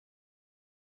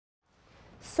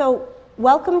So,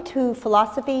 welcome to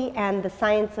Philosophy and the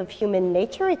Science of Human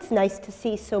Nature. It's nice to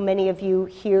see so many of you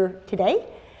here today.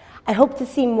 I hope to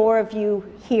see more of you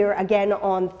here again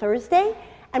on Thursday.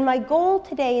 And my goal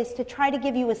today is to try to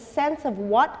give you a sense of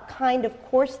what kind of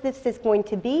course this is going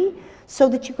to be so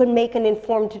that you can make an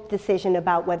informed decision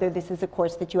about whether this is a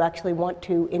course that you actually want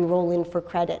to enroll in for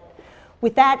credit.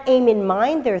 With that aim in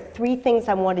mind, there are three things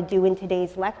I want to do in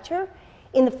today's lecture.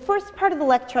 In the first part of the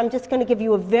lecture, I'm just going to give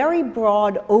you a very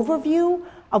broad overview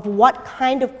of what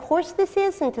kind of course this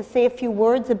is and to say a few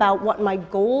words about what my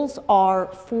goals are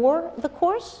for the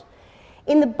course.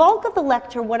 In the bulk of the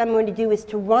lecture, what I'm going to do is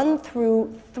to run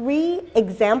through three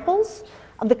examples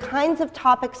of the kinds of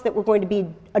topics that we're going to be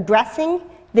addressing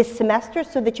this semester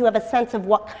so that you have a sense of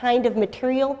what kind of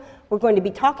material we're going to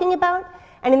be talking about.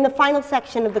 And in the final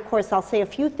section of the course, I'll say a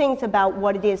few things about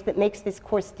what it is that makes this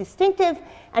course distinctive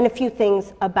and a few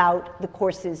things about the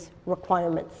course's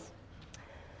requirements.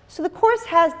 So the course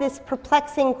has this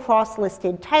perplexing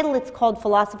cross-listed title. It's called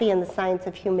Philosophy and the Science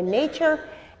of Human Nature,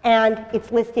 and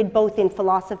it's listed both in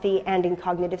philosophy and in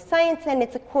cognitive science, and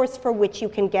it's a course for which you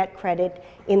can get credit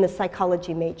in the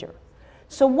psychology major.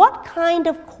 So what kind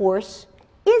of course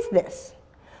is this?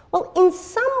 Well, in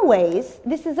some ways,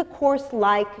 this is a course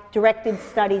like Directed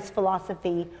Studies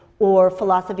Philosophy or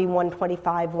Philosophy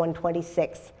 125,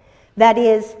 126. That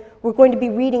is, we're going to be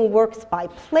reading works by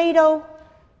Plato,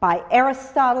 by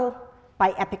Aristotle,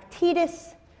 by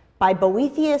Epictetus, by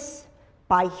Boethius,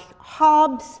 by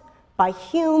Hobbes, by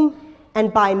Hume,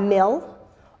 and by Mill,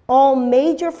 all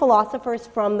major philosophers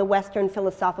from the Western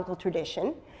philosophical tradition.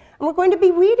 And we're going to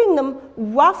be reading them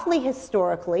roughly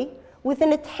historically, with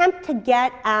an attempt to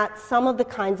get at some of the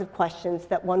kinds of questions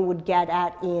that one would get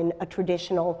at in a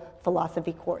traditional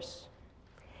philosophy course.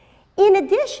 In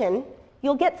addition,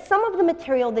 you'll get some of the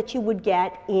material that you would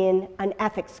get in an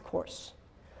ethics course.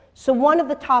 So one of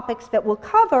the topics that we'll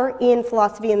cover in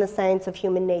Philosophy and the Science of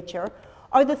Human Nature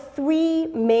are the three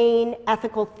main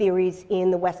ethical theories in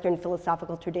the Western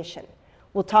philosophical tradition.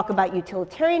 We'll talk about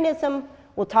utilitarianism,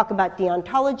 we'll talk about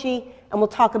deontology, and we'll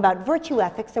talk about virtue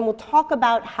ethics, and we'll talk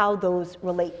about how those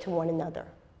relate to one another.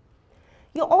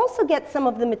 You'll also get some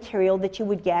of the material that you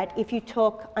would get if you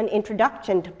took an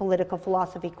Introduction to Political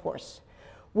Philosophy course.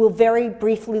 We'll very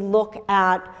briefly look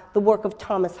at the work of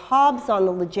Thomas Hobbes on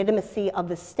the legitimacy of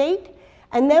the state,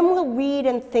 and then we'll read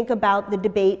and think about the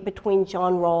debate between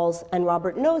John Rawls and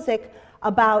Robert Nozick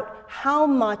about how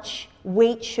much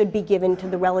weight should be given to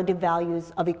the relative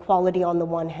values of equality on the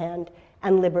one hand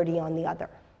and liberty on the other.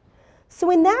 So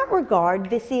in that regard,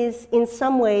 this is in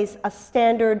some ways a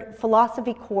standard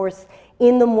philosophy course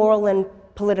in the moral and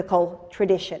political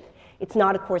tradition. It's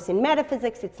not a course in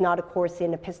metaphysics, it's not a course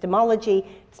in epistemology,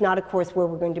 it's not a course where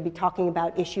we're going to be talking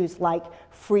about issues like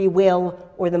free will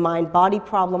or the mind-body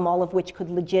problem, all of which could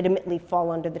legitimately fall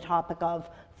under the topic of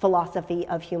philosophy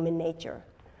of human nature.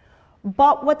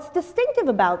 But what's distinctive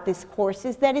about this course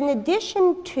is that in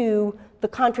addition to the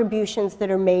contributions that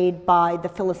are made by the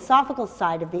philosophical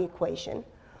side of the equation,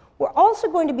 we're also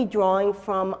going to be drawing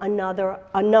from a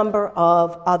number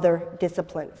of other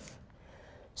disciplines.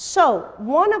 So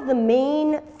one of the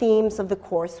main themes of the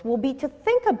course will be to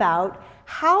think about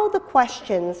how the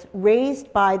questions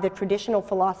raised by the traditional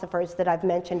philosophers that I've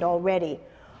mentioned already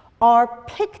are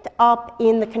picked up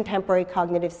in the contemporary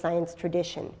cognitive science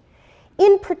tradition.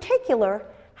 In particular,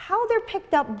 how they're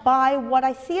picked up by what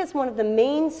I see as one of the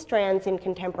main strands in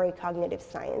contemporary cognitive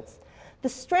science, the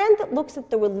strand that looks at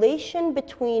the relation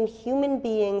between human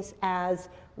beings as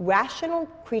rational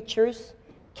creatures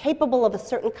capable of a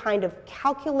certain kind of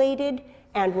calculated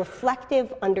and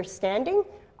reflective understanding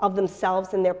of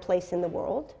themselves and their place in the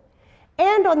world,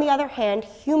 and on the other hand,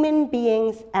 human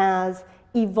beings as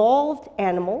evolved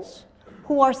animals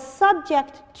who are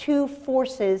subject to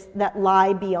forces that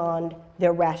lie beyond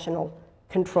their rational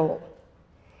control.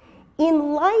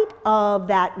 In light of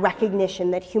that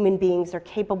recognition that human beings are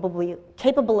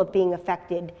capable of being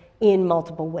affected in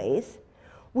multiple ways,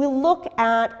 we'll look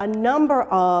at a number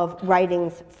of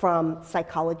writings from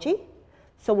psychology.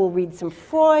 So we'll read some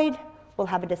Freud, we'll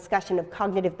have a discussion of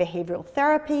cognitive behavioral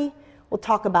therapy, we'll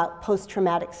talk about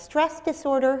post-traumatic stress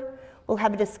disorder, we'll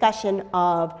have a discussion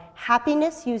of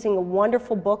happiness using a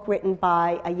wonderful book written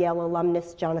by a Yale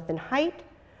alumnus, Jonathan Haidt.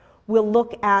 We'll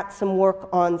look at some work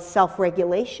on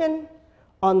self-regulation,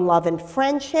 on love and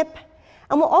friendship,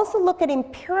 and we'll also look at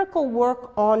empirical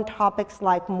work on topics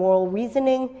like moral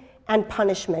reasoning and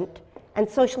punishment, and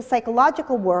social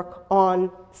psychological work on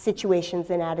situations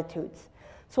and attitudes.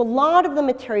 So a lot of the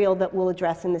material that we'll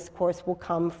address in this course will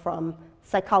come from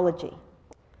psychology.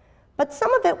 But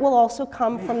some of it will also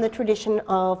come from the tradition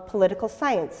of political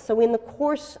science. So in the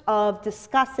course of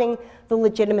discussing the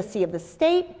legitimacy of the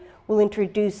state, we'll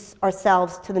introduce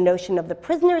ourselves to the notion of the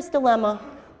prisoner's dilemma.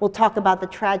 We'll talk about the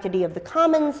tragedy of the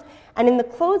commons. And in the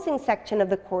closing section of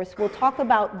the course, we'll talk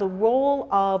about the role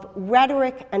of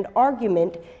rhetoric and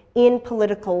argument in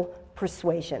political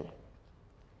persuasion.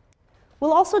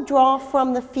 We'll also draw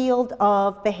from the field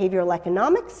of behavioral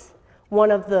economics. One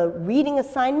of the reading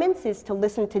assignments is to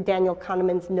listen to Daniel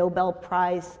Kahneman's Nobel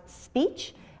Prize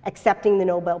speech, accepting the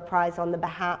Nobel Prize on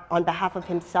behalf of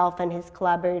himself and his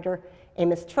collaborator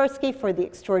Amos Tversky for the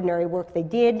extraordinary work they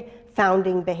did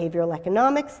founding behavioral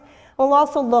economics. We'll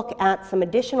also look at some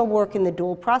additional work in the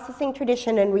dual processing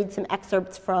tradition and read some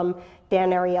excerpts from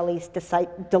Dan Ariely's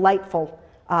delightful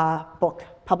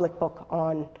public book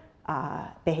on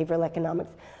behavioral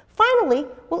economics. Finally,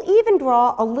 we'll even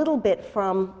draw a little bit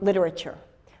from literature.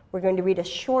 We're going to read a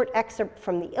short excerpt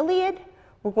from the Iliad.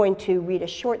 We're going to read a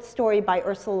short story by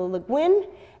Ursula Le Guin.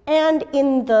 And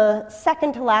in the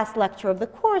second to last lecture of the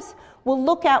course, we'll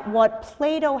look at what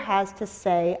Plato has to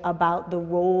say about the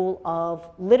role of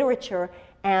literature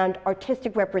and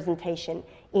artistic representation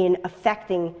in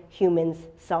affecting humans'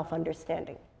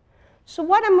 self-understanding. So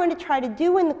what I'm going to try to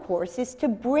do in the course is to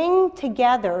bring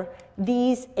together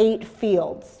these 8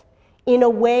 fields in a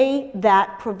way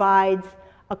that provides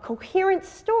a coherent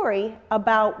story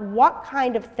about what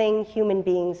kind of thing human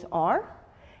beings are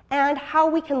and how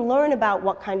we can learn about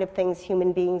what kind of things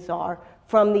human beings are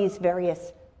from these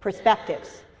various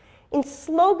perspectives. In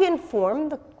slogan form,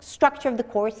 the structure of the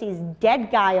course is dead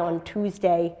guy on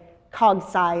Tuesday, cog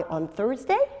sci on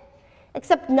Thursday,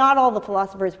 except not all the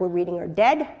philosophers we're reading are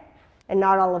dead, and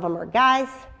not all of them are guys,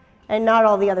 and not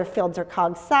all the other fields are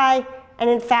cog sci, and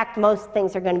in fact, most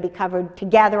things are going to be covered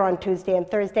together on Tuesday and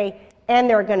Thursday, and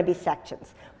there are going to be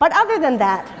sections. But other than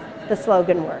that, the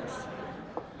slogan works.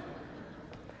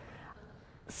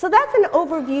 So that's an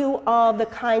overview of the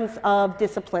kinds of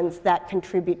disciplines that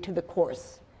contribute to the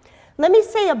course. Let me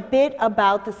say a bit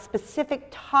about the specific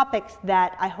topics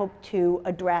that I hope to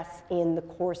address in the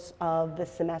course of the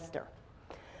semester.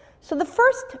 So the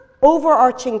first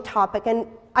overarching topic, and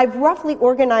I've roughly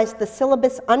organized the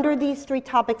syllabus under these 3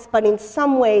 topics, but in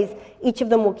some ways, each of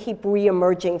them will keep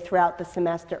re-emerging throughout the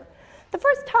semester. The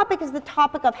first topic is the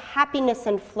topic of happiness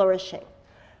and flourishing.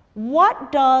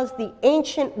 What does the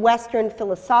ancient Western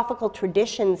philosophical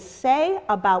tradition say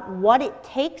about what it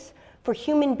takes for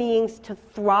human beings to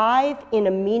thrive in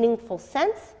a meaningful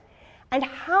sense? And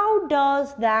how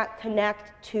does that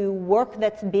connect to work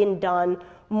that's been done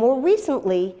more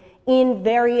recently in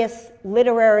various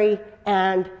literary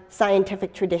and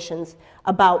scientific traditions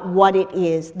about what it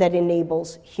is that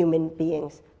enables human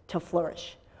beings to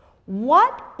flourish?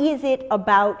 What is it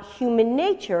about human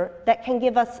nature that can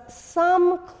give us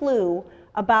some clue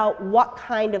about what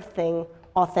kind of thing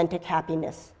authentic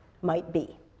happiness might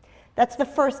be? That's the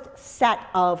first set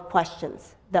of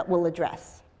questions that we'll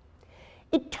address.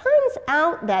 It turns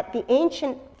out that the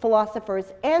ancient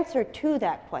philosophers' answer to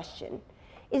that question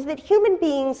is that human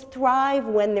beings thrive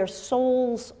when their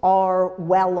souls are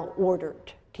well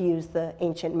ordered, to use the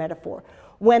ancient metaphor,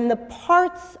 when the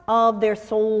parts of their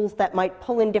souls that might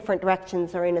pull in different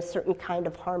directions are in a certain kind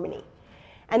of harmony.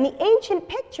 And the ancient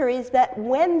picture is that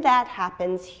when that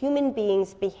happens, human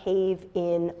beings behave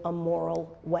in a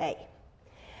moral way.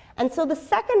 And so the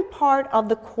second part of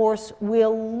the course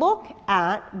will look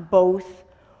at both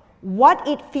what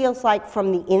it feels like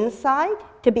from the inside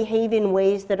to behave in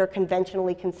ways that are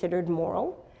conventionally considered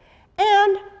moral,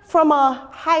 and from a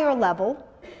higher level,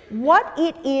 what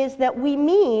it is that we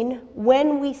mean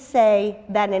when we say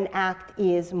that an act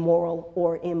is moral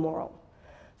or immoral.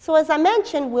 So as I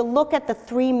mentioned, we'll look at the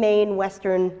 3 main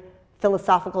Western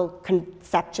philosophical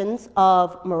conceptions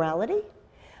of morality,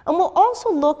 and we'll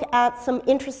also look at some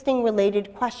interesting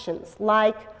related questions,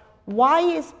 like why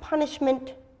is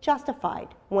punishment justified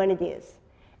when it is?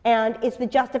 And is the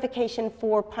justification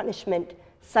for punishment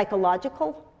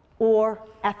psychological or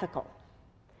ethical?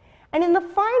 And in the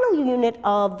final unit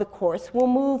of the course, we'll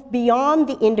move beyond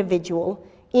the individual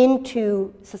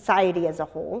into society as a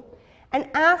whole and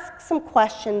ask some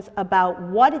questions about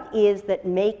what it is that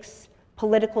makes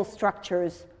political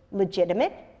structures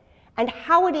legitimate and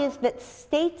how it is that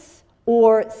states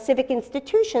or civic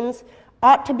institutions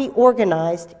ought to be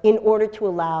organized in order to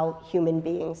allow human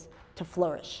beings to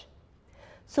flourish.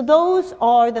 So those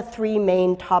are the 3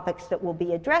 main topics that we'll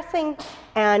be addressing,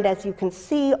 and as you can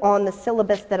see on the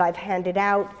syllabus that I've handed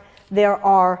out, there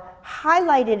are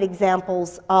highlighted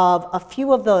examples of a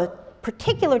few of the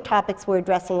particular topics we're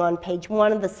addressing on page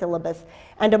 1 of the syllabus,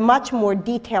 and a much more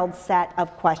detailed set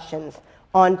of questions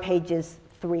on pages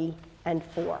 3 and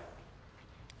 4.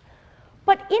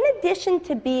 But in addition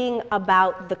to being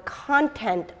about the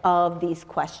content of these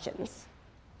questions,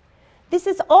 this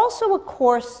is also a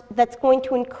course that's going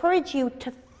to encourage you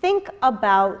to think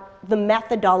about the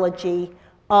methodology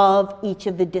of each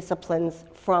of the disciplines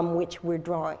from which we're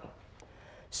drawing.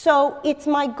 So it's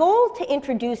my goal to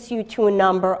introduce you to a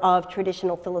number of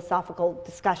traditional philosophical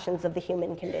discussions of the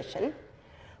human condition,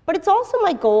 but it's also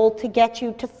my goal to get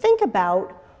you to think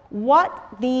about what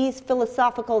these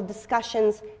philosophical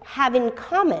discussions have in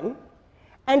common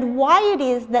and why it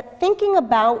is that thinking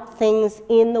about things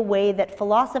in the way that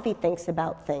philosophy thinks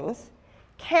about things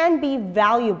can be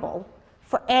valuable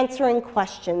for answering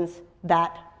questions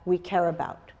that we care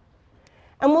about.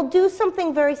 And we'll do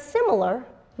something very similar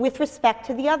with respect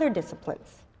to the other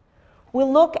disciplines.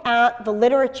 We'll look at the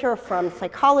literature from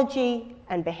psychology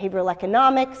and behavioral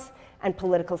economics and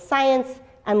political science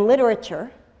and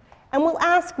literature, and we'll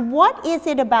ask, what is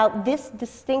it about this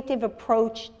distinctive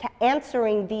approach to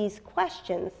answering these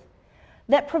questions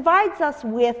that provides us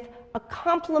with a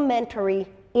complementary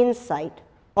insight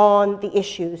on the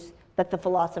issues that the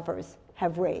philosophers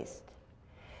have raised?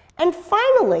 And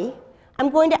finally, I'm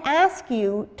going to ask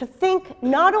you to think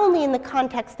not only in the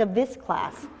context of this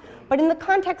class, but in the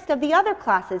context of the other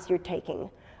classes you're taking,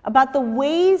 about the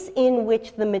ways in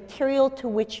which the material to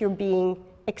which you're being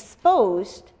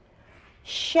exposed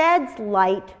sheds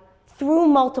light through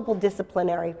multiple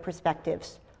disciplinary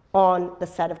perspectives on the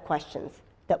set of questions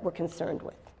that we're concerned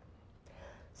with.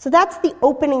 So that's the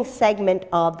opening segment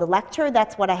of the lecture.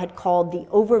 That's what I had called the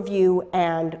overview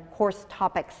and course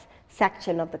topics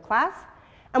section of the class.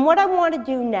 And what I want to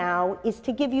do now is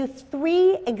to give you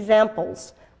 3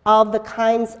 examples of the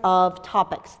kinds of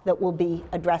topics that we'll be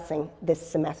addressing this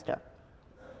semester.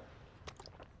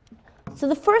 So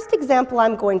the first example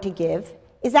I'm going to give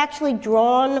is actually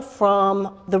drawn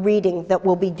from the reading that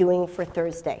we'll be doing for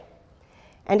Thursday.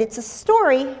 And it's a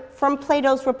story from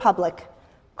Plato's Republic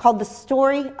called The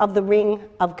Story of the Ring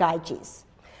of Gyges.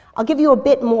 I'll give you a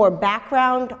bit more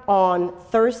background on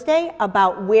Thursday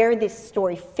about where this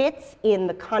story fits in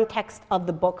the context of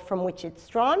the book from which it's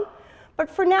drawn. But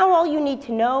for now, all you need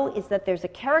to know is that there's a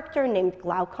character named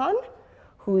Glaucon,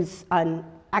 who's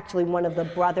actually one of the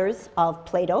brothers of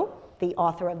Plato, the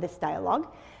author of this dialogue.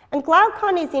 And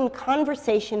Glaucon is in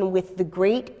conversation with the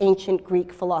great ancient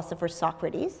Greek philosopher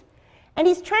Socrates. And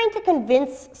he's trying to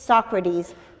convince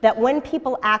Socrates that when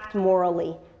people act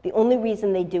morally, the only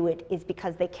reason they do it is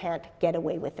because they can't get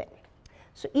away with it.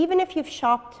 So even if you've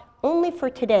shopped only for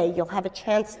today, you'll have a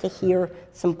chance to hear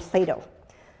some Plato.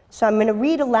 So I'm going to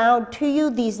read aloud to you.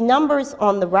 These numbers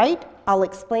on the right, I'll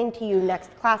explain to you next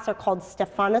class, are called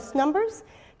Stephanus numbers.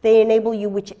 They enable you,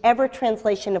 whichever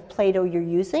translation of Plato you're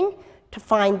using, to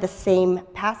find the same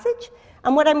passage.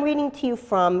 And what I'm reading to you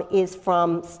from is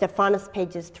from Stephanus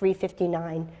pages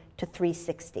 359 to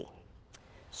 360.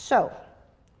 So,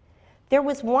 there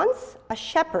was once a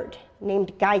shepherd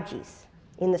named Gyges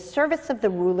in the service of the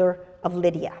ruler of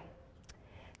Lydia.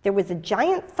 There was a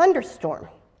giant thunderstorm,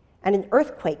 and an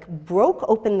earthquake broke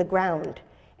open the ground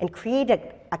and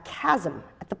created a chasm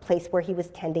at the place where he was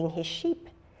tending his sheep.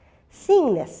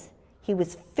 Seeing this, he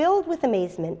was filled with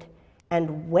amazement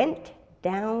and went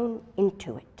down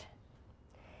into it.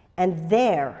 And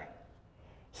there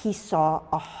he saw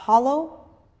a hollow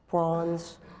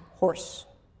bronze horse.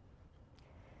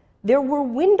 There were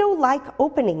window-like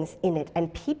openings in it,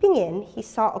 and peeping in, he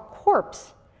saw a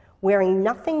corpse wearing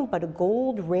nothing but a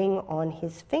gold ring on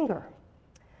his finger.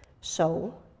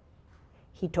 So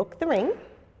he took the ring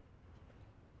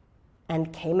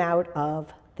and came out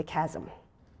of the chasm.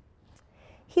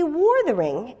 He wore the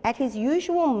ring at his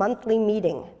usual monthly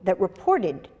meeting that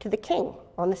reported to the king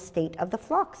on the state of the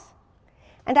flocks.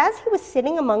 And as he was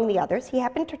sitting among the others, he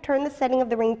happened to turn the setting of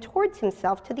the ring towards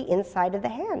himself to the inside of the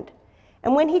hand.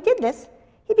 And when he did this,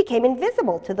 he became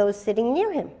invisible to those sitting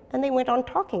near him, and they went on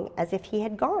talking as if he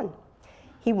had gone.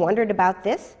 He wondered about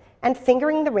this, and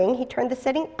fingering the ring, he turned the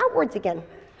setting outwards again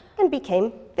and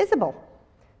became visible.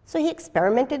 So he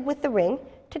experimented with the ring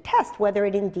to test whether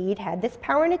it indeed had this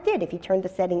power, and it did. If he turned the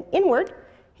setting inward,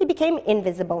 he became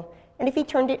invisible, and if he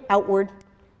turned it outward,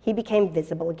 he became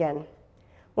visible again.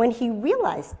 When he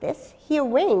realized this, he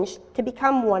arranged to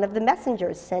become one of the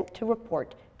messengers sent to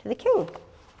report to the king.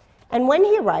 And when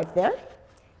he arrived there,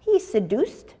 he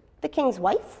seduced the king's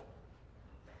wife,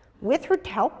 with her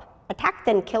help, attacked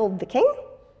and killed the king,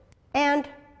 and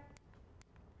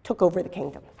took over the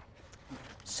kingdom.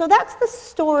 So that's the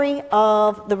story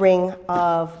of the Ring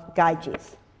of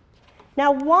Gyges.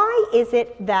 Now, why is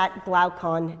it that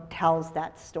Glaucon tells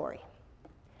that story?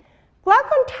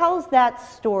 Glaucon tells that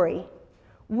story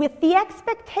with the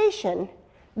expectation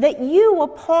that you,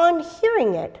 upon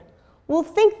hearing it, will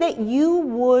think that you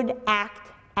would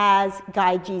act as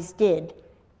Gyges did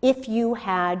if you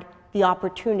had the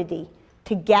opportunity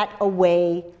to get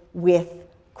away with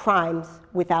crimes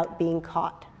without being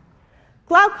caught.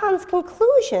 Glaucon's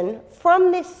conclusion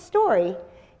from this story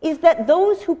is that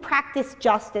those who practice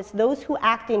justice, those who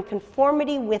act in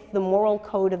conformity with the moral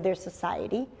code of their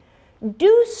society,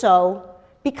 do so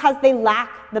because they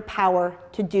lack the power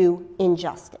to do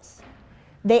injustice.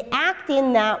 They act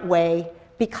in that way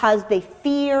because they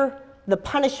fear the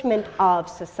punishment of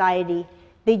society.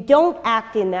 They don't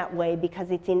act in that way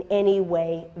because it's in any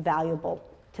way valuable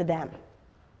to them.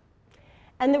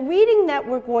 And the reading that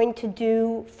we're going to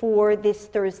do for this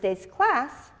Thursday's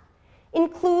class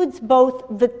includes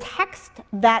both the text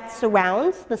that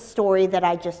surrounds the story that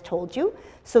I just told you,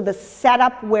 so the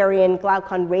setup wherein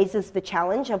Glaucon raises the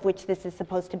challenge, of which this is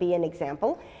supposed to be an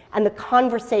example, and the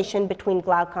conversation between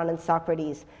Glaucon and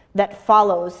Socrates that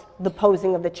follows the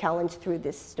posing of the challenge through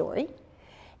this story.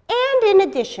 And in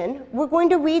addition, we're going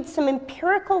to read some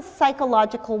empirical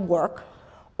psychological work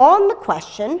on the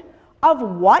question of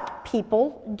what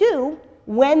people do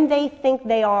when they think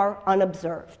they are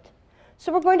unobserved.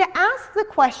 So we're going to ask the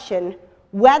question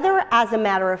whether, as a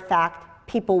matter of fact,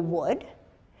 people would,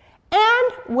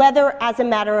 and whether, as a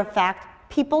matter of fact,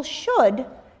 people should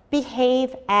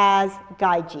behave as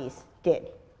Gyges did.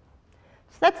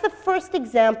 So that's the first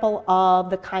example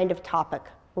of the kind of topic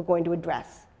we're going to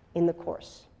address in the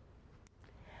course.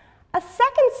 A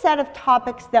second set of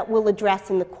topics that we'll address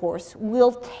in the course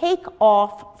will take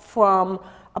off from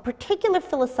a particular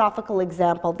philosophical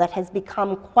example that has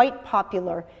become quite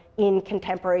popular in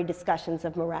contemporary discussions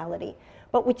of morality,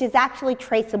 but which is actually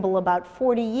traceable about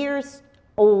 40 years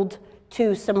old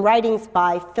to some writings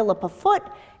by Philippa Foot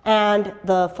and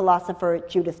the philosopher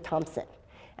Judith Thomson.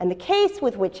 And the case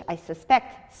with which I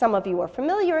suspect some of you are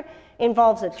familiar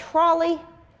involves a trolley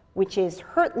which is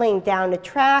hurtling down a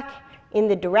track in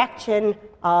the direction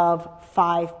of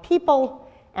 5 people,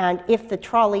 and if the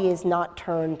trolley is not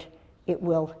turned, it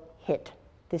will hit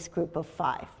this group of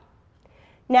 5.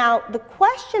 Now, the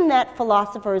question that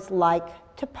philosophers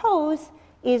like to pose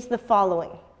is the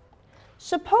following.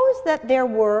 Suppose that there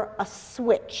were a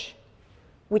switch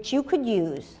which you could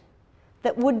use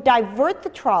that would divert the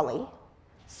trolley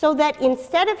so that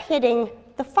instead of hitting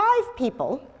the 5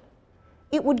 people,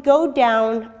 it would go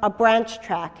down a branch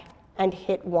track and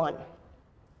hit 1.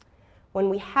 When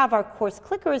we have our course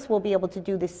clickers, we'll be able to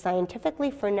do this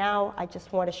scientifically. For now, I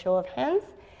just want a show of hands.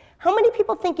 How many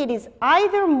people think it is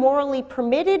either morally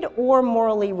permitted or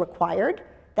morally required,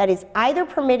 that is either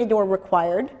permitted or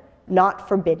required, not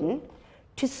forbidden,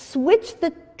 to switch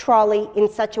the trolley in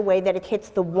such a way that it hits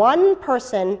the 1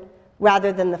 person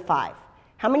rather than the 5?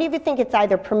 How many of you think it's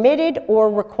either permitted or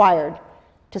required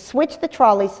to switch the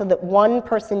trolley so that 1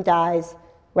 person dies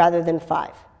rather than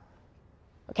 5?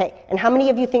 Okay, and how many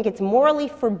of you think it's morally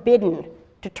forbidden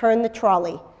to turn the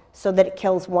trolley so that it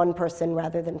kills 1 person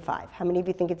rather than 5? How many of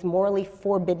you think it's morally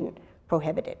forbidden,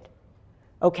 prohibited?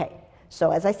 Okay,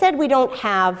 so as I said, we don't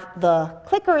have the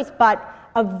clickers, but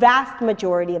a vast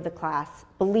majority of the class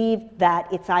believe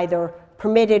that it's either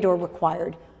permitted or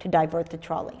required to divert the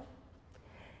trolley.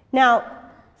 Now,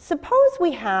 suppose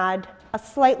we had a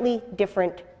slightly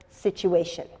different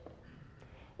situation.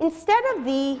 Instead of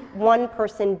the 1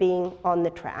 person being on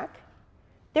the track,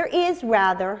 there is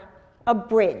rather a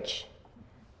bridge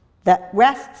that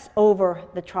rests over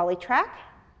the trolley track,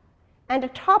 and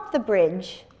atop the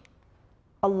bridge,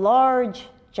 a large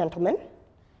gentleman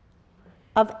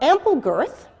of ample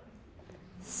girth,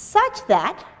 such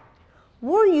that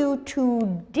were you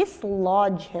to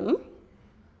dislodge him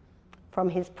from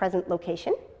his present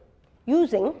location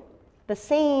using the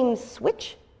same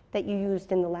switch that you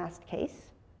used in the last case,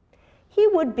 he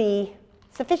would be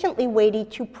sufficiently weighty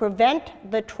to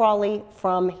prevent the trolley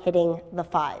from hitting the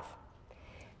 5.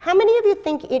 How many of you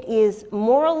think it is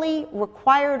morally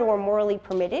required or morally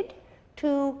permitted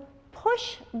to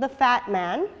push the fat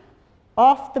man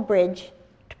off the bridge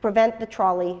to prevent the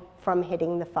trolley from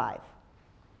hitting the 5?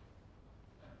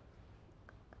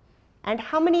 And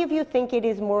how many of you think it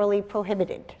is morally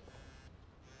prohibited?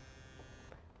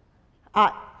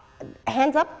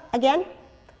 Hands up again.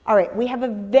 All right, we have a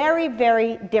very,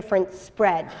 very different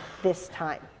spread this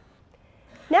time.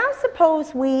 Now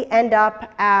suppose we end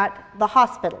up at the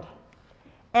hospital,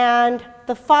 and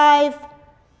the 5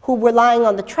 who were lying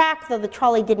on the track, though the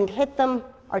trolley didn't hit them,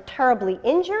 are terribly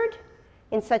injured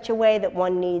in such a way that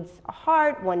one needs a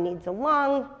heart, one needs a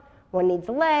lung, one needs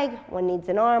a leg, one needs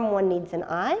an arm, one needs an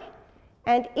eye,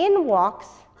 and in walks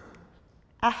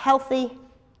a healthy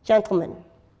gentleman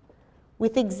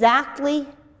with exactly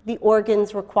the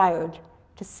organs required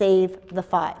to save the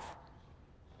 5.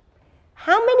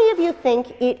 How many of you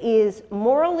think it is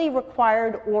morally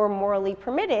required or morally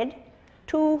permitted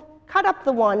to cut up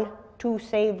the 1 to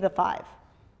save the 5?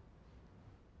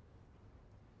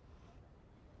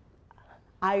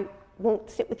 I won't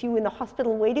sit with you in the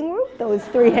hospital waiting room, those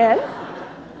 3 hands.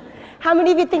 How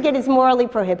many of you think it is morally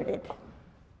prohibited?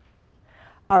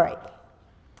 All right.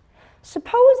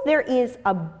 Suppose there is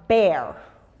a bear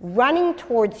running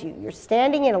towards you. You're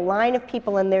standing in a line of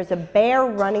people and there's a bear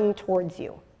running towards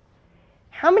you.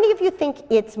 How many of you think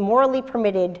it's morally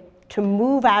permitted to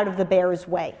move out of the bear's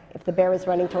way if the bear is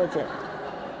running towards you?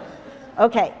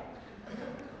 Okay.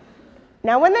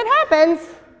 Now when that happens,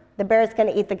 the bear is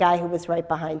going to eat the guy who was right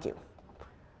behind you.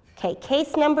 Okay,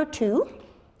 case number 2.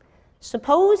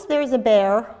 Suppose there's a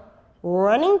bear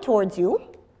running towards you.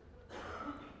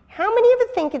 How many of you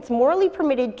think it's morally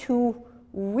permitted to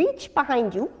reach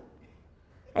behind you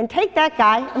and take that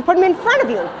guy and put him in front of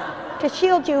you to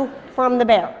shield you from the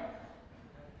bear?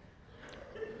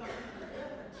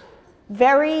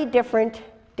 Very different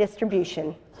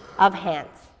distribution of hands.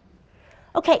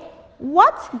 Okay,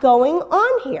 what's going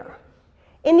on here?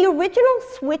 In the original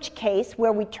switch case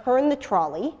where we turn the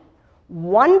trolley,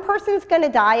 1 person's going to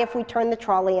die if we turn the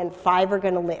trolley and 5 are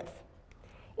going to live.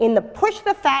 In the push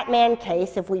the fat man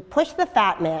case, if we push the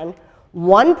fat man,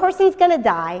 1 person's going to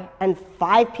die and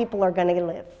 5 people are going to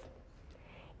live.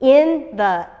 In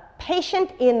the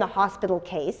patient in the hospital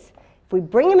case, if we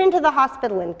bring him into the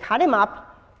hospital and cut him up,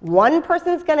 1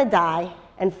 person's going to die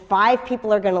and 5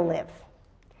 people are going to live.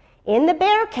 In the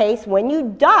bear case, when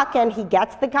you duck and he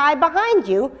gets the guy behind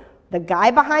you, the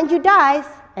guy behind you dies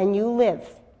and you live.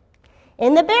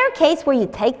 In the bear case, where you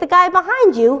take the guy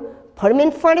behind you, put him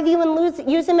in front of you and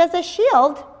use him as a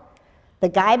shield, the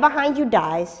guy behind you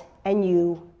dies and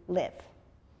you live.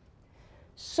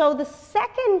 So the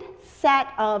second set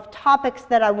of topics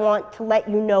that I want to let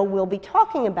you know we'll be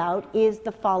talking about is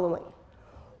the following.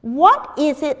 What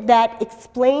is it that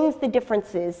explains the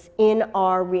differences in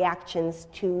our reactions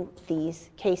to these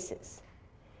cases?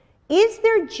 Is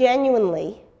there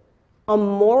genuinely a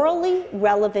morally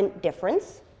relevant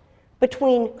difference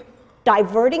between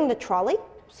diverting the trolley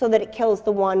so that it kills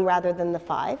the 1 rather than the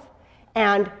 5,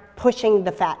 and pushing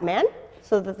the fat man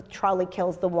so that the trolley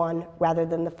kills the 1 rather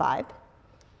than the 5?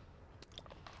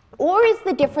 Or is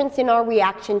the difference in our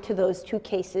reaction to those 2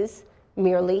 cases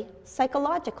merely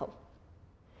psychological?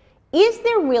 Is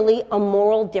there really a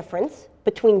moral difference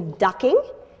between ducking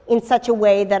in such a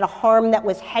way that a harm that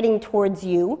was heading towards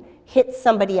you hits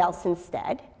somebody else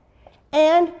instead,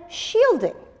 and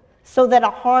shielding so that a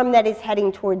harm that is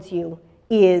heading towards you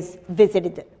is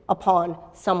visited upon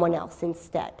someone else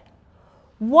instead?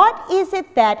 What is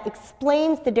it that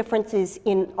explains the differences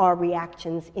in our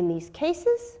reactions in these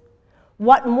cases?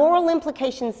 What moral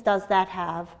implications does that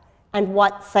have? And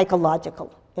what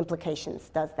psychological implications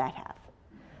does that have?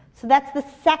 So that's the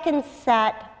second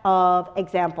set of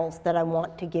examples that I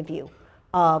want to give you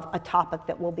of a topic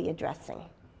that we'll be addressing.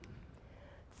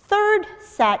 Third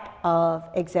set of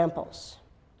examples.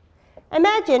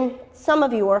 Imagine some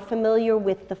of you are familiar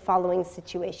with the following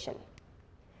situation.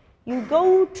 You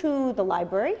go to the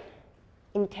library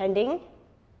intending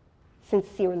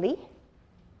sincerely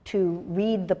to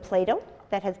read the Plato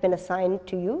that has been assigned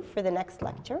to you for the next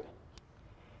lecture,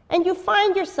 and you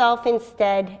find yourself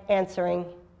instead answering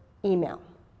email.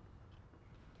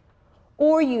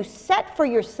 Or you set for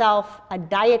yourself a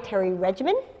dietary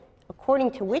regimen according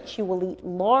to which you will eat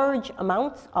large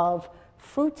amounts of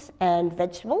fruits and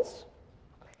vegetables,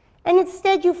 and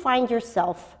instead you find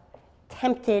yourself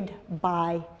tempted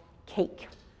by cake.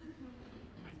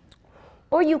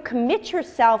 Or you commit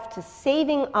yourself to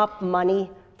saving up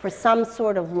money for some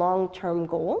sort of long-term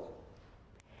goal,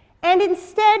 and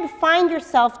instead find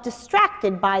yourself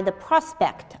distracted by the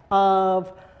prospect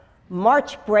of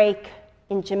March break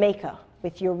in Jamaica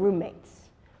with your roommates,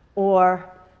 or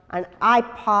an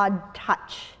iPod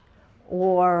Touch,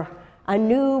 or a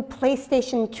new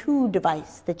PlayStation 2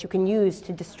 device that you can use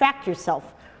to distract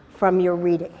yourself from your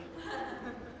reading.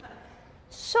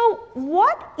 So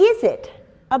what is it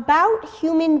about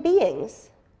human beings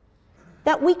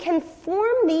that we can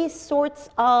form these sorts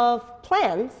of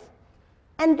plans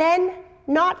and then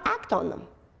not act on them?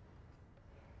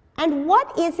 And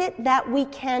what is it that we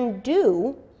can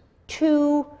do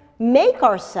to make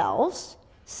ourselves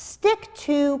stick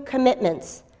to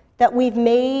commitments that we've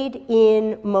made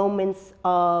in moments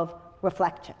of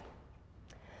reflection?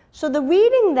 So the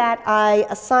reading that I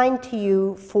assigned to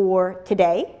you for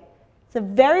today is a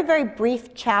very, very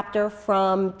brief chapter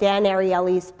from Dan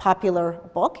Ariely's popular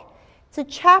book. It's a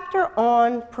chapter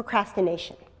on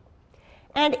procrastination.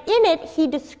 And in it, he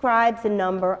describes a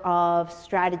number of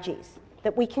strategies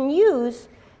that we can use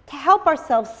to help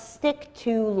ourselves stick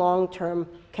to long-term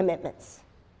commitments.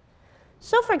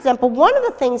 So, for example, one of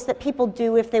the things that people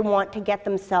do if they want to get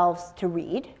themselves to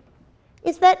read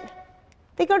is that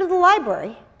they go to the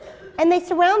library and they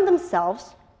surround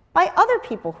themselves by other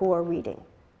people who are reading.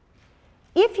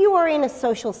 If you are in a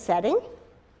social setting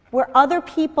where other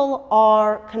people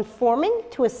are conforming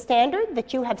to a standard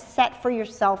that you have set for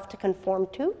yourself to conform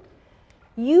to,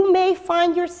 you may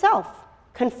find yourself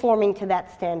conforming to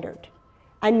that standard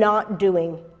and not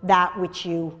doing that which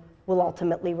you will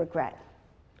ultimately regret.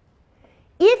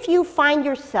 If you find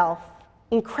yourself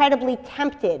incredibly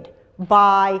tempted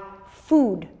by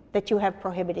food that you have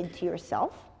prohibited to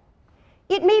yourself,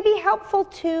 it may be helpful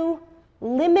to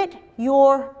limit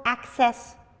your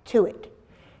access to it.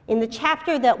 In the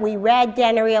chapter that we read,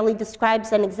 Dan Ariely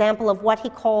describes an example of what he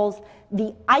calls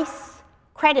the ICE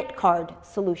credit card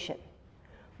solution,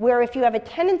 where if you have a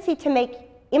tendency to make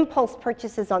impulse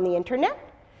purchases on the internet,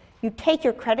 you take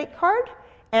your credit card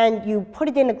and you put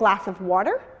it in a glass of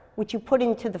water, which you put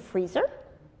into the freezer.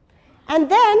 And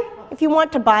then, if you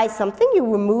want to buy something,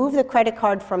 you remove the credit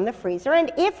card from the freezer.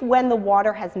 And if, when the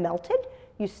water has melted,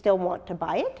 you still want to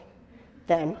buy it,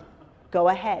 then go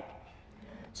ahead.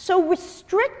 So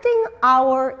restricting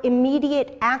our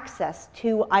immediate access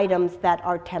to items that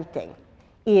are tempting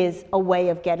is a way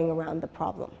of getting around the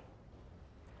problem.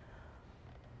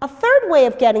 A third way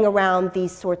of getting around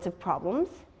these sorts of problems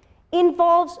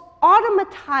involves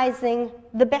automatizing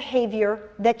the behavior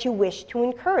that you wish to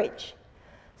encourage.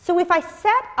 So if I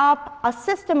set up a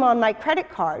system on my credit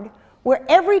card where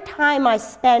every time I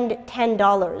spend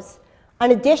 $10,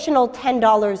 an additional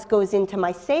 $10 goes into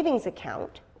my savings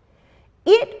account,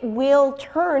 it will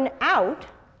turn out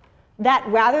that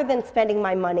rather than spending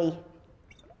my money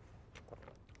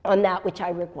on that which I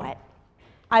regret,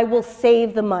 I will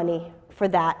save the money for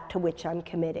that to which I'm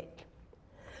committed.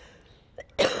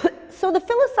 So the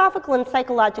philosophical and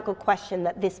psychological question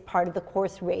that this part of the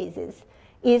course raises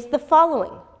is the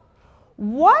following.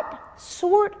 What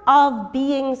sort of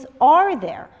beings are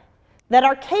there that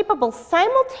are capable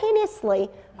simultaneously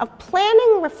of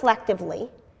planning reflectively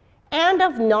and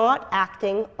of not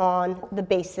acting on the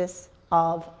basis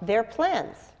of their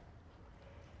plans?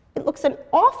 It looks an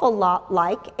awful lot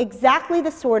like exactly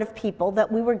the sort of people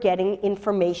that we were getting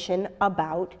information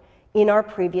about in our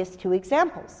previous two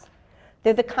examples.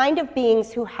 They're the kind of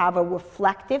beings who have a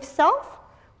reflective self,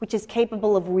 which is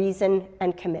capable of reason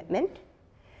and commitment,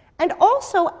 and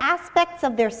also aspects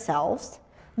of their selves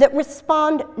that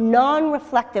respond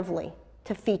non-reflectively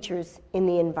to features in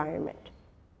the environment.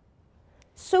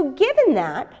 So given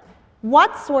that,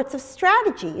 what sorts of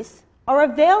strategies are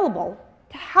available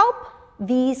to help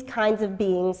these kinds of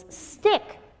beings stick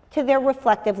to their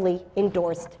reflectively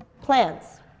endorsed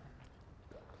plans?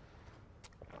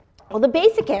 Well, the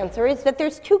basic answer is that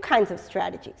there's two kinds of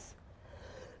strategies.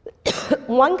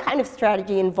 One kind of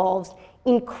strategy involves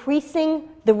increasing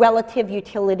the relative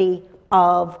utility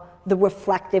of the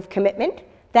reflective commitment,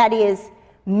 that is,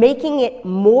 making it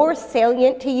more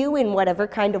salient to you in whatever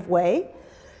kind of way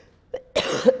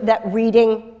that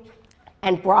reading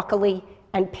and broccoli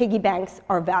and piggy banks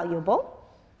are valuable.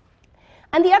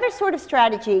 And the other sort of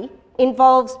strategy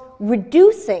involves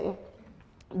reducing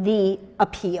the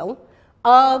appeal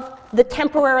of the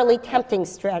temporarily tempting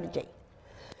strategy,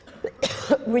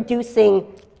 reducing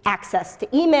access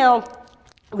to email,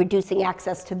 reducing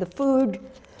access to the food,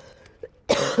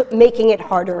 making it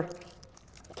harder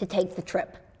to take the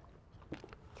trip.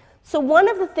 So one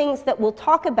of the things that we'll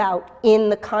talk about in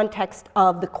the context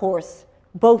of the course,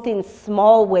 both in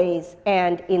small ways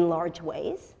and in large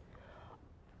ways,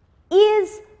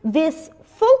 is this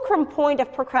fulcrum point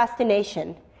of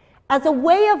procrastination as a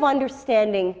way of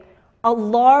understanding a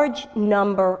large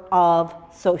number of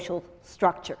social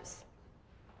structures.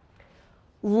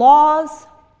 Laws,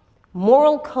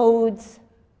 moral codes,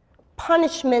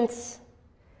 punishments,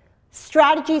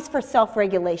 strategies for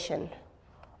self-regulation.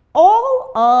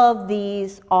 All of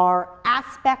these are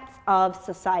aspects of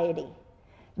society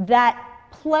that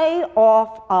play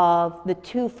off of the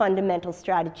two fundamental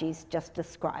strategies just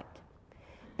described.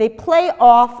 They play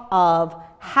off of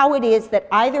how it is that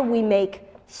either we make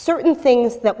certain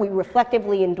things that we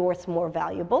reflectively endorse more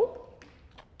valuable,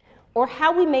 or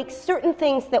how we make certain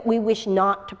things that we wish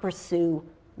not to pursue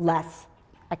less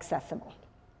accessible.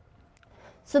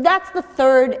 So that's the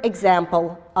third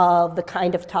example of the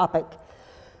kind of topic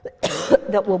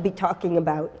that we'll be talking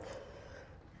about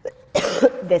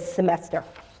this semester.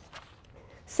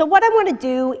 So what I want to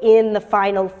do in the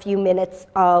final few minutes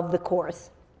of the course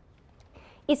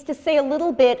is to say a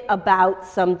little bit about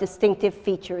some distinctive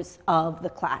features of the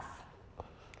class.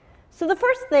 So the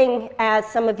first thing, as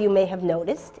some of you may have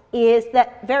noticed, is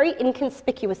that very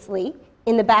inconspicuously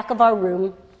in the back of our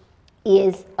room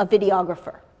is a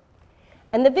videographer.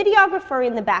 And the videographer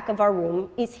in the back of our room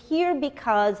is here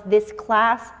because this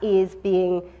class is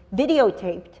being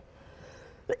videotaped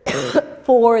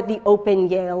for the Open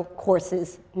Yale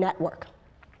Courses Network.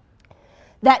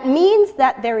 That means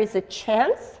that there is a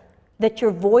chance that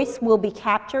your voice will be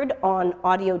captured on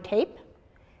audio tape,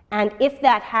 and if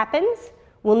that happens,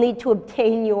 we'll need to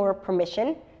obtain your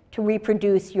permission to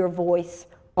reproduce your voice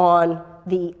on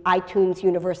the iTunes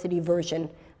University version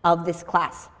of this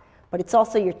class. But it's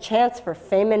also your chance for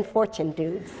fame and fortune,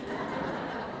 dudes.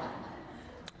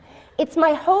 It's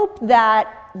my hope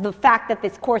that the fact that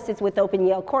this course is with Open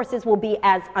Yale Courses will be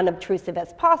as unobtrusive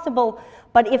as possible,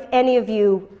 but if any of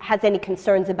you has any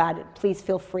concerns about it, please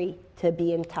feel free to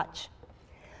be in touch.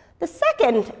 The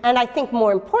second, and I think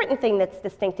more important thing that's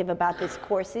distinctive about this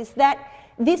course is that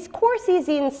this course is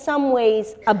in some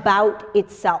ways about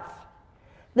itself.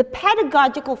 The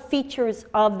pedagogical features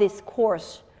of this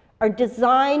course are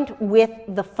designed with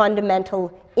the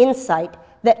fundamental insight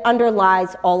that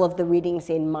underlies all of the readings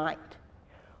in mind.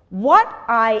 What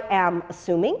I am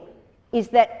assuming is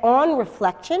that on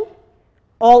reflection,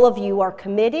 all of you are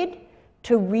committed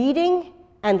to reading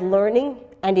and learning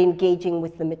and engaging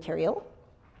with the material.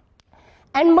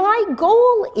 And my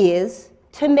goal is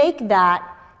to make that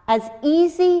as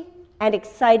easy and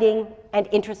exciting and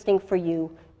interesting for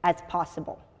you as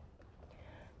possible.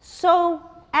 So,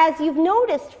 as you've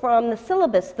noticed from the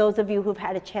syllabus, those of you who've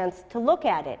had a chance to look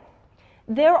at it,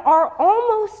 there are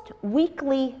almost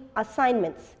weekly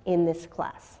assignments in this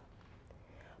class.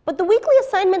 But the weekly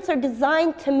assignments are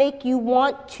designed to make you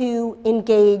want to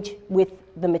engage with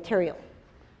the material.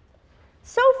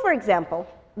 So, for example,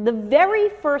 the very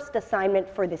first assignment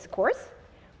for this course,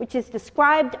 which is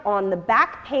described on the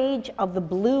back page of the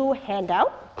blue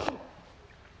handout,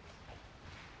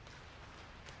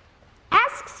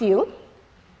 asks you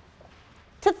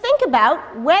to think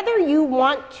about whether you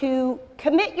want to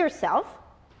commit yourself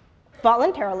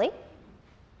voluntarily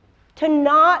to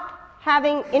not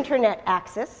having internet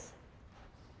access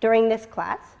during this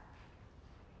class,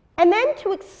 and then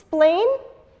to explain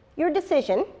your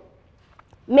decision,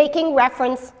 making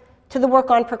reference to the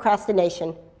work on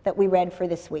procrastination that we read for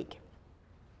this week.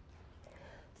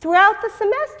 Throughout the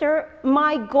semester,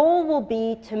 my goal will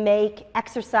be to make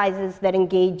exercises that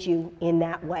engage you in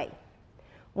that way.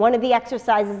 One of the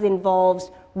exercises involves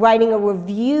writing a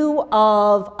review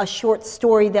of a short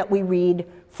story that we read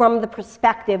from the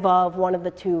perspective of one of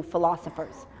the two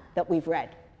philosophers that we've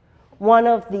read. One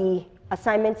of the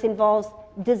assignments involves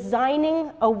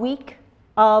designing a week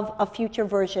of a future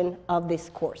version of this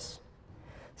course.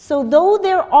 So though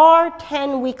there are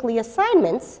 10 weekly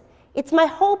assignments, it's my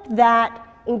hope that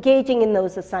engaging in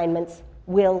those assignments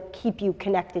will keep you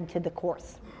connected to the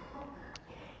course.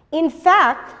 In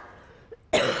fact,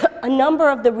 a number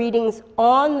of the readings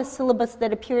on the syllabus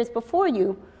that appears before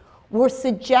you were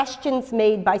suggestions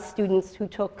made by students who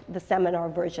took the seminar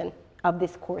version of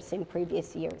this course in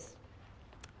previous years.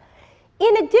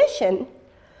 In addition,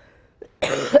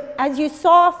 as you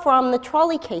saw from the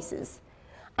trolley cases,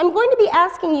 I'm going to be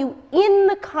asking you in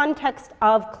the context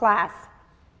of class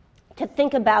to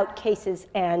think about cases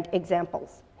and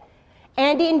examples.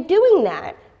 And in doing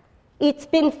that, it's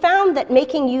been found that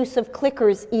making use of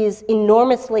clickers is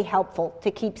enormously helpful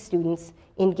to keep students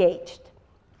engaged.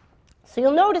 So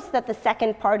you'll notice that the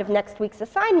second part of next week's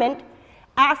assignment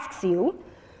asks you,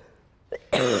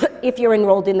 if you're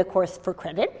enrolled in the course for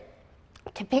credit,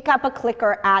 to pick up a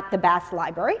clicker at the Bass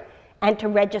Library and to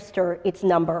register its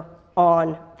number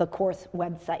on the course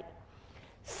website.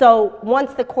 So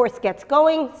once the course gets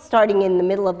going, starting in the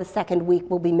middle of the second week,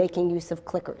 we'll be making use of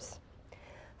clickers.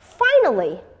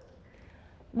 Finally,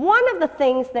 one of the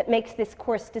things that makes this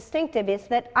course distinctive is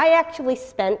that I actually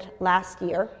spent last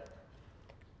year,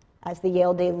 as the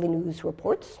Yale Daily News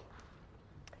reports,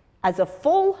 as a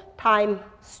full-time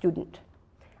student.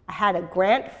 I had a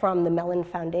grant from the Mellon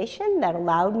Foundation that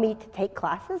allowed me to take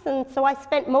classes, and so I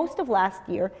spent most of last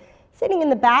year sitting in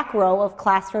the back row of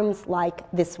classrooms like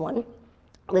this one,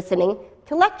 listening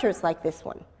to lectures like this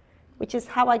one, which is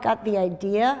how I got the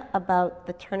idea about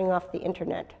the turning off the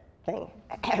internet thing.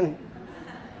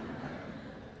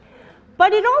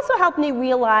 But it also helped me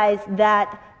realize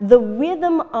that the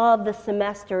rhythm of the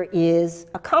semester is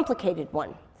a complicated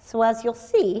one. So as you'll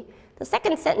see, the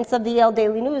second sentence of the Yale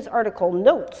Daily News article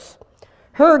notes,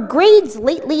 her grades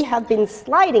lately have been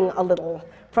sliding a little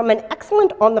from an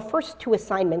excellent on the first two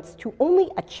assignments to only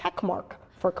a check mark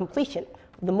for completion.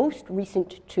 the most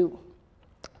recent 2.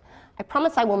 I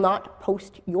promise I will not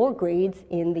post your grades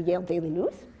in the Yale Daily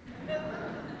News.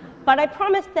 But I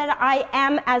promise that I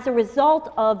am, as a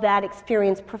result of that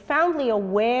experience, profoundly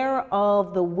aware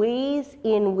of the ways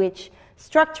in which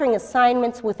structuring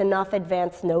assignments with enough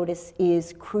advance notice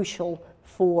is crucial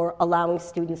for allowing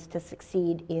students to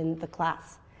succeed in the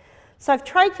class. So I've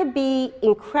tried to be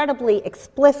incredibly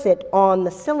explicit on the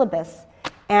syllabus,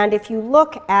 and if you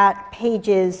look at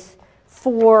pages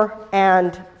 4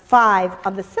 and 5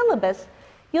 of the syllabus,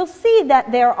 you'll see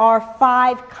that there are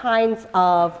 5 kinds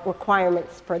of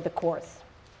requirements for the course.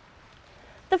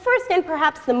 The first and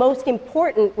perhaps the most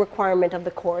important requirement of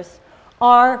the course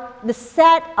are the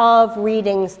set of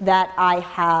readings that I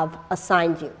have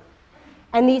assigned you.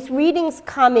 And these readings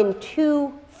come in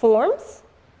 2 forms.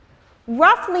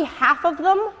 Roughly half of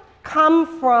them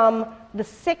come from the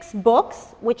 6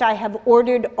 books which I have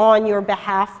ordered on your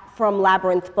behalf from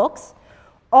Labyrinth Books.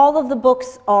 All of the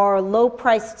books are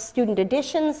low-priced student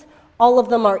editions. All of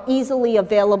them are easily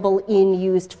available in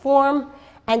used form.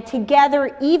 And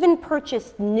together, even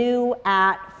purchased new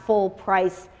at full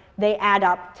price, they add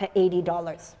up to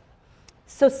 $80.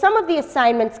 So some of the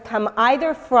assignments come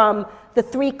either from the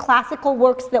 3 classical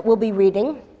works that we'll be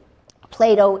reading,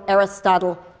 Plato,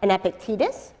 Aristotle, and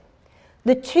Epictetus,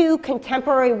 the 2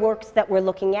 contemporary works that we're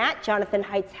looking at, Jonathan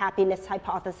Haidt's Happiness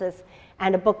Hypothesis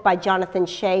and a book by Jonathan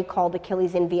Shea called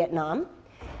Achilles in Vietnam.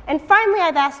 And finally,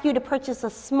 I've asked you to purchase a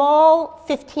small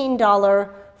 $15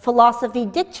 philosophy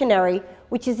dictionary,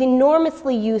 which is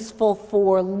enormously useful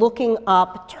for looking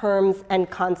up terms and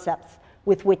concepts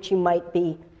with which you might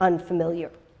be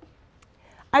unfamiliar.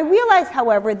 I realize,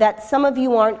 however, that some of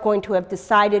you aren't going to have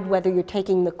decided whether you're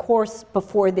taking the course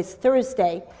before this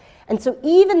Thursday. And so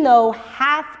even though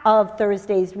half of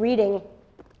Thursday's reading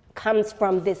comes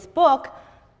from this book,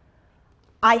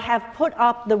 I have put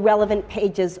up the relevant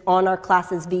pages on our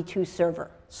class's V2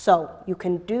 server. So you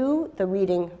can do the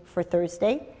reading for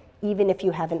Thursday, even if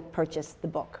you haven't purchased the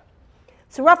book.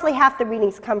 So roughly half the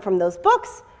readings come from those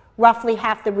books, roughly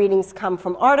half the readings come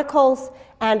from articles,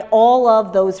 and all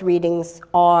of those readings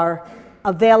are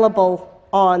available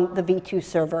on the V2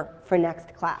 server for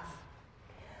next class.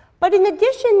 But in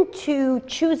addition to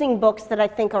choosing books that I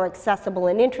think are accessible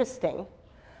and interesting,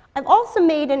 I've also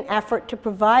made an effort to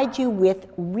provide you with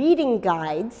reading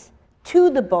guides to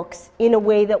the books in a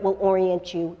way that will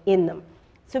orient you in them.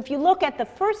 So if you look at the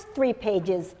first 3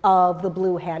 pages of the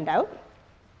blue handout,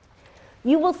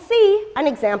 you will see an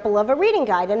example of a reading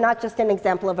guide, and not just an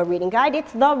example of a reading guide,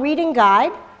 it's the reading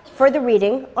guide for the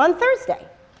reading on Thursday.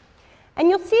 And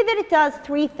you'll see that it does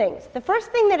 3 things. The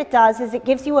first thing that it does is it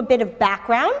gives you a bit of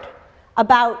background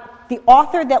about the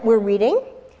author that we're reading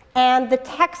and the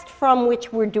text from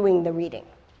which we're doing the reading.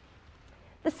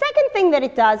 The second thing that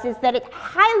it does is that it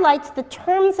highlights the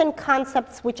terms and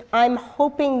concepts which I'm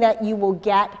hoping that you will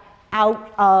get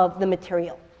out of the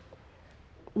material.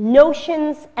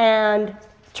 Notions and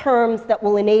terms that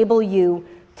will enable you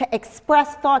to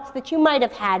express thoughts that you might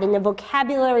have had in a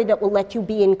vocabulary that will let you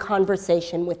be in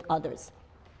conversation with others.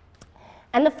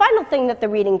 And the final thing that the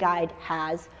reading guide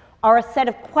has are a set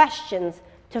of questions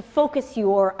to focus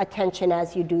your attention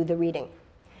as you do the reading.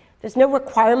 There's no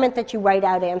requirement that you write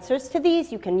out answers to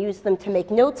these. You can use them to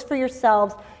make notes for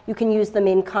yourselves. You can use them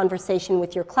in conversation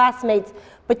with your classmates.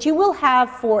 But you will have,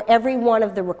 for every one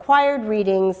of the required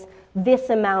readings, this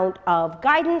amount of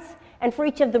guidance, and for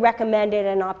each of the recommended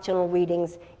and optional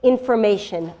readings,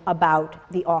 information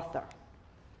about the author.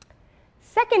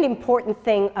 Second important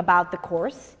thing about the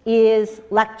course is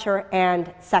lecture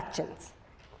and sections.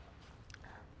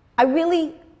 I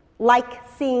really like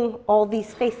seeing all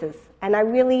these faces, and I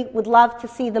really would love to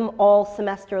see them all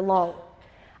semester long.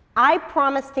 I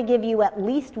promise to give you at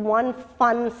least 1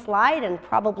 fun slide, and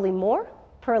probably more,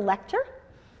 per lecture.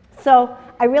 So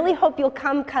I really hope you'll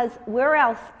come, because where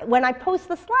else, when I post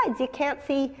the slides, you can't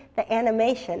see the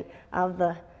animation of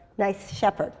the nice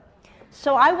shepherd.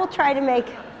 So I will try to make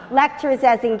lectures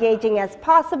as engaging as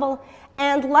possible,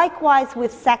 and likewise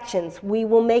with sections. We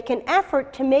will make an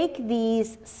effort to make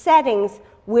these settings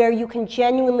where you can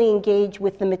genuinely engage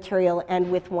with the material and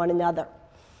with one another.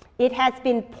 It has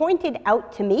been pointed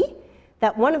out to me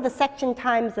that one of the section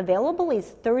times available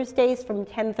is Thursdays from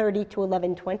 10:30 to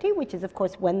 11:20, which is, of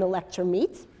course, when the lecture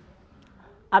meets.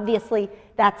 Obviously,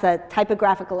 that's a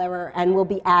typographical error, and we'll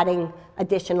be adding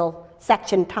additional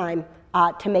section time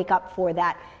to make up for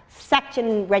that.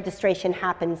 Section registration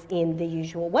happens in the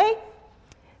usual way.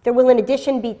 There will, in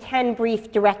addition, be 10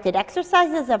 brief directed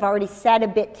exercises. I've already said a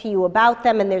bit to you about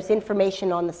them, and there's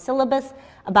information on the syllabus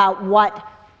about what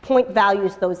point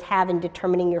values those have in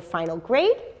determining your final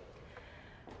grade.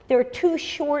 There are 2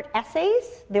 short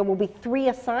essays. There will be 3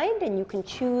 assigned, and you can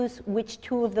choose which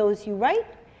 2 of those you write.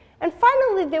 And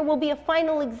finally, there will be a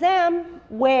final exam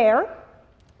where,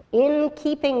 in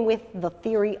keeping with the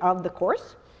theory of the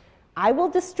course, I will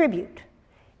distribute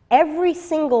every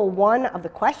single one of the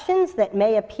questions that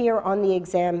may appear on the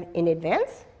exam in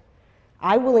advance.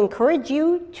 I will encourage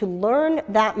you to learn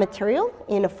that material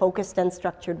in a focused and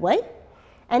structured way.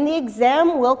 And the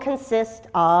exam will consist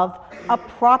of a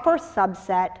proper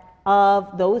subset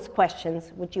of those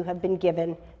questions which you have been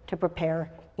given to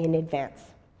prepare in advance.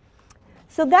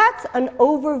 So that's an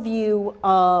overview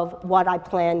of what I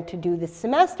plan to do this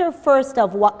semester. First,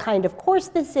 of what kind of course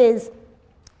this is.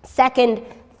 Second,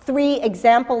 3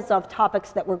 examples of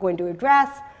topics that we're going to address.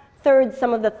 Third,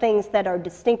 some of the things that are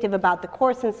distinctive about the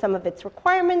course and some of its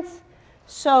requirements.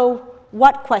 So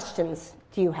what questions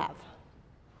do you have?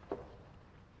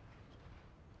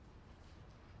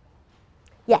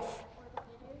 Yes?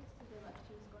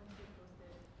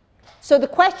 So the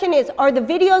question is, are the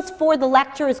videos for the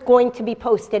lectures going to be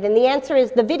posted? And the answer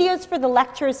is, the videos for the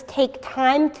lectures take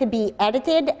time to be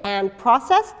edited and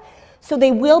processed. So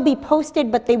they will be posted,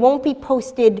 but they won't be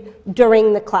posted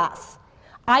during the class.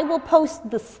 I will post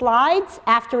the slides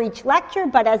after each lecture,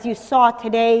 but as you saw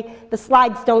today, the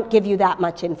slides don't give you that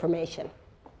much information.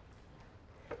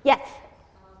 Yes?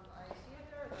 I see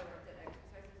that there are directed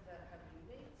exercises that have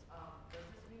due dates. Does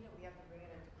this mean that we have to bring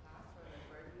it into class, or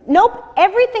like where? Nope.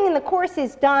 Everything in the course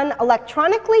is done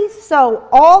electronically, so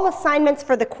all assignments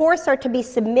for the course are to be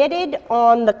submitted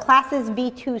on the class's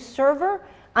V2 server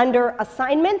under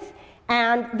assignments.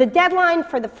 And the deadline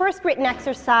for the first written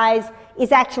exercise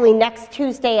is actually next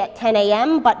Tuesday at 10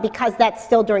 a.m., but because that's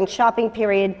still during shopping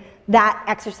period, that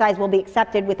exercise will be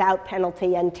accepted without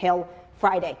penalty until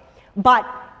Friday. But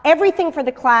everything for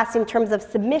the class in terms of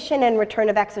submission and return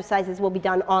of exercises will be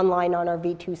done online on our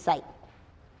V2 site.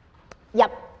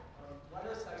 Yep? When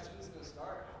are sections going to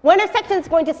start? When are sections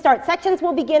going to start? Sections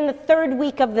will begin the 3rd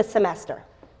week of the semester.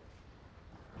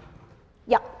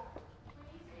 Yep?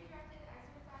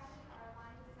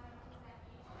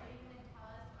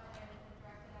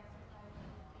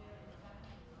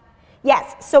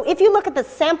 Yes, so if you look at the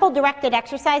sample directed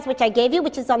exercise which I gave you,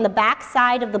 which is on the back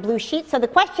side of the blue sheet, so the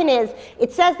question is,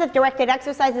 it says that directed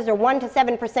exercises are 1 to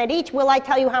 7% each. Will I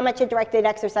tell you how much a directed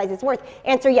exercise is worth?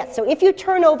 Answer yes. So if you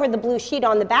turn over the blue sheet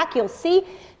on the back, you'll see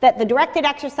that the directed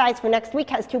exercise for next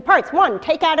week has 2 parts. 1,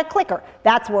 take out a clicker.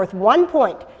 That's worth 1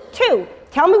 point. 2,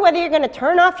 tell me whether you're going to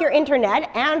turn off your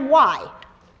internet and why.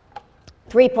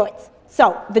 3 points.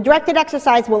 So the directed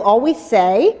exercise will always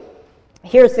say,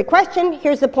 here's the question,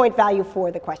 here's the point value for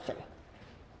the question.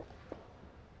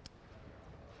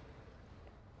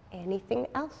 Anything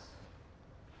else?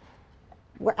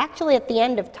 We're actually at the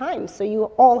end of time, so you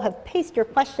all have paced your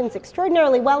questions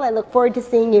extraordinarily well. I look forward to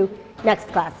seeing you next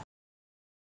class.